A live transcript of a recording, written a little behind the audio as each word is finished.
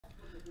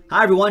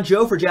Hi everyone,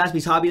 Joe for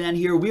Jaspys Hobbyland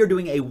here. We are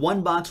doing a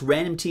one-box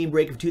random team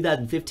break of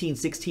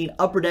 2015-16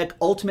 Upper Deck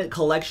Ultimate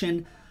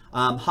Collection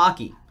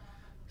hockey.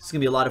 This is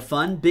going to be a lot of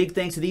fun. Big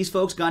thanks to these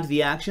folks, got into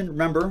the action.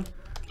 Remember,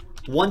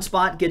 one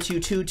spot gets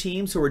you two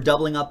teams, so we're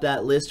doubling up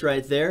that list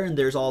right there. And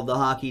there's all the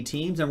hockey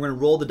teams. And we're going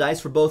to roll the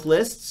dice for both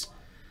lists.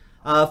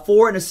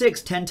 4 and a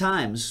 6, 10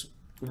 times.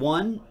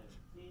 1,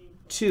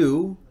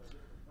 2,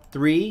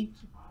 3,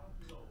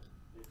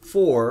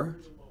 4,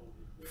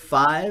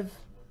 5,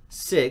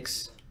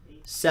 6,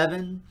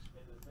 7,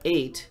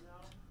 8,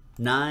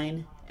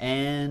 9,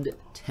 and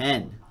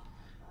 10.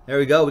 There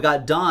we go. We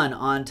got Don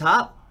on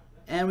top,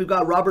 and we've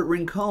got Robert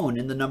Rincon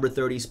in the number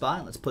 30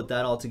 spot. Let's put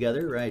that all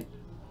together right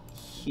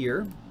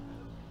here.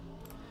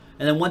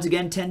 And then once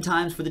again, 10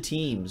 times for the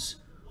teams.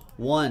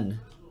 1,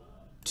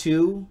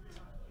 2,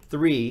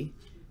 3,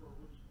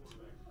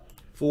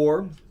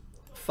 4,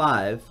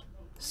 5,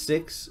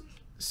 6,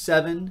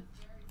 7,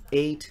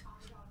 8,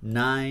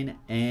 9,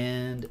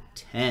 and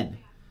 10.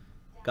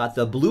 Got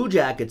the Blue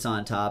Jackets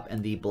on top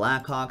and the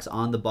Blackhawks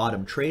on the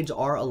bottom. Trades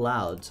are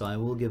allowed, so I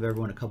will give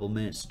everyone a couple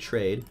minutes to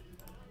trade.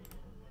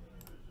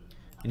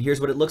 And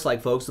here's what it looks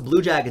like, folks. The Blue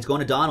Jackets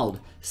going to Donald.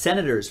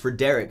 Senators for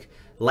Derek.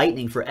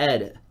 Lightning for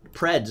Ed.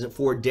 Preds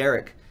for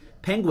Derek.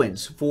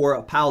 Penguins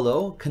for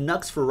Paolo.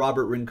 Canucks for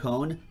Robert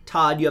Rincon.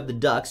 Todd, you have the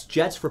Ducks.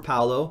 Jets for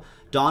Paolo.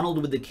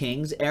 Donald with the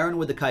Kings. Aaron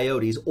with the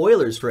Coyotes.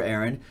 Oilers for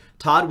Aaron.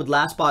 Todd with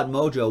Last Spot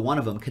Mojo, one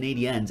of them.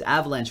 Canadiens.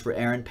 Avalanche for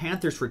Aaron.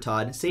 Panthers for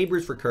Todd.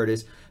 Sabres for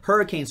Curtis.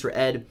 Hurricanes for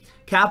Ed.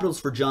 Capitals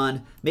for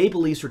John.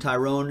 Maple Leafs for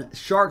Tyrone.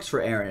 Sharks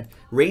for Aaron.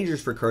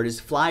 Rangers for Curtis.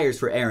 Flyers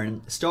for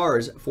Aaron.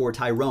 Stars for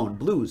Tyrone.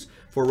 Blues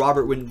for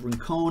Robert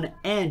Rincon.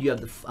 And you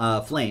have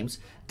the Flames.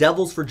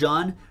 Devils for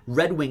John.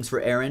 Red Wings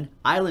for Aaron.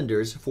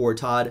 Islanders for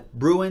Todd.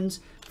 Bruins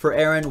for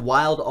Aaron.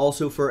 Wild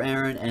also for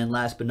Aaron. And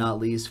last but not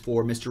least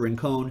for Mr.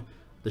 Rincon,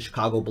 the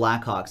Chicago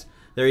Blackhawks.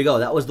 There you go.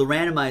 That was the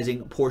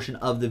randomizing portion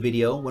of the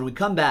video. When we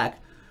come back,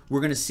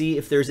 we're going to see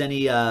if there's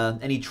any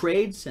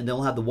trades, and then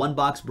we'll have the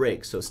one-box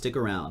break, so stick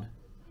around.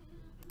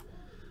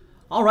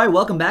 All right,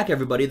 welcome back,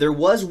 everybody. There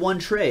was one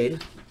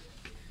trade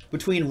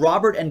between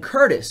Robert and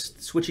Curtis,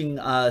 switching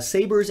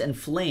Sabres and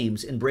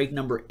Flames in break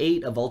number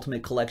 8 of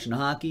Ultimate Collection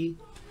Hockey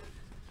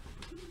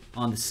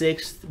on the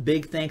 6th.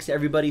 Big thanks to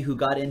everybody who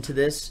got into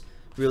this.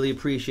 Really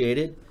appreciate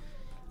it.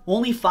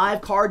 Only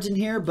 5 cards in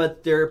here,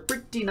 but they're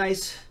pretty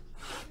nice.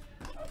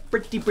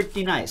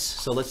 Pretty nice.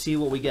 So let's see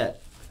what we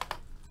get.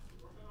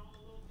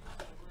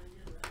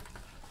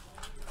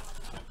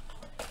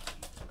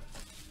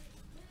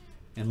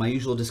 And my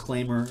usual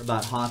disclaimer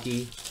about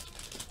hockey.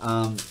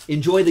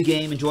 Enjoy the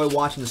game, enjoy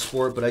watching the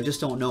sport, but I just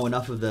don't know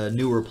enough of the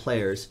newer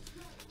players.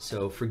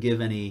 So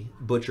forgive any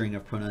butchering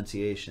of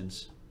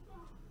pronunciations.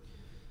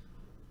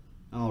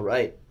 All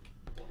right.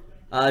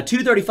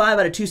 235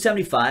 out of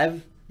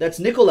 275. That's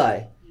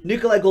Nikolai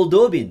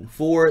Goldobin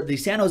for the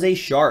San Jose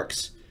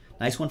Sharks.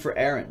 Nice one for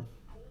Aaron.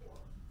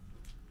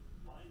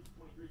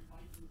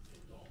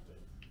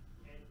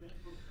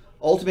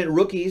 Ultimate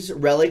Rookies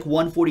Relic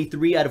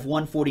 143 out of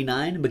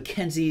 149.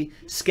 Mackenzie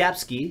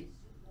Skapski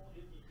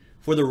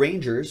for the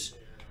Rangers.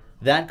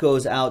 That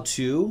goes out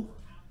to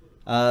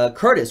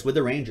Curtis with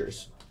the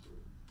Rangers.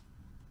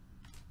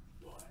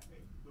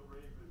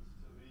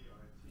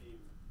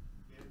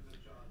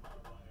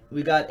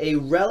 We got a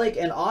Relic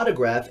and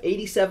Autograph,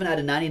 87 out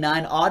of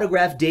 99.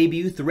 Autograph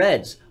debut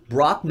Threads.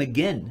 Brock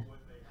McGinn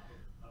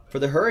for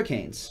the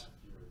Hurricanes.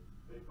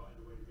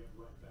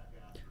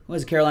 Who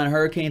is the Carolina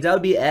Hurricanes? That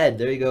would be Ed.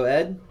 There you go,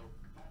 Ed.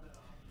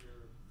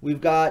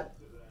 We've got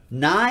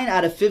 9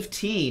 out of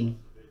 15.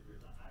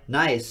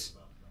 Nice.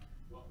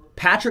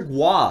 Patrick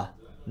Waugh.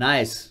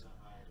 Nice.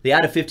 The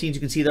out of 15s, you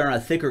can see they're on a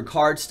thicker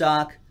card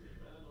stock.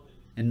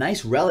 And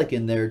nice relic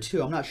in there,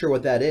 too. I'm not sure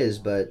what that is,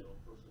 but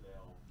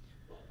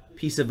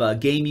piece of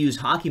game-used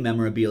hockey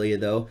memorabilia,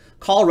 though.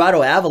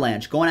 Colorado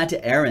Avalanche going out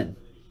to Aaron.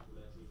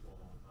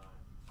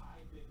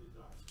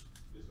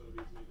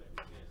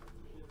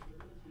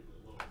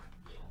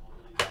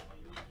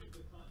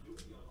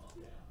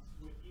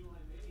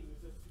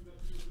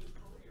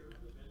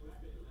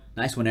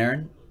 Nice one,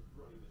 Aaron.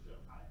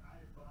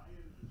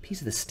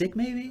 Piece of the stick,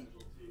 maybe?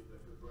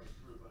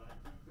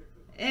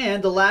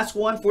 And the last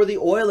one for the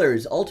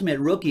Oilers. Ultimate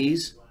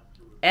Rookies.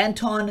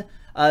 Anton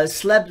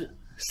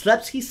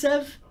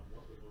Slepskisev.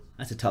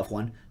 That's a tough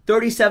one.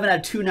 37 out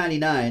of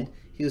 299.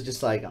 He was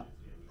just like,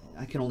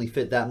 I can only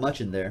fit that much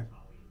in there.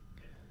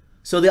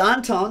 So the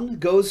Anton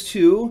goes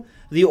to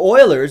the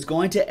Oilers,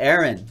 going to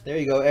Aaron. There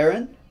you go,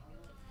 Aaron.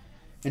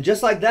 And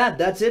just like that,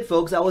 that's it,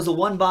 folks. That was a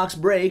one-box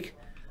break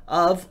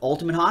of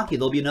Ultimate Hockey.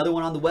 There'll be another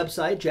one on the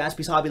website,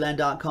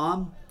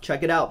 jaspyshobbyland.com.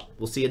 Check it out.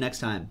 We'll see you next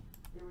time.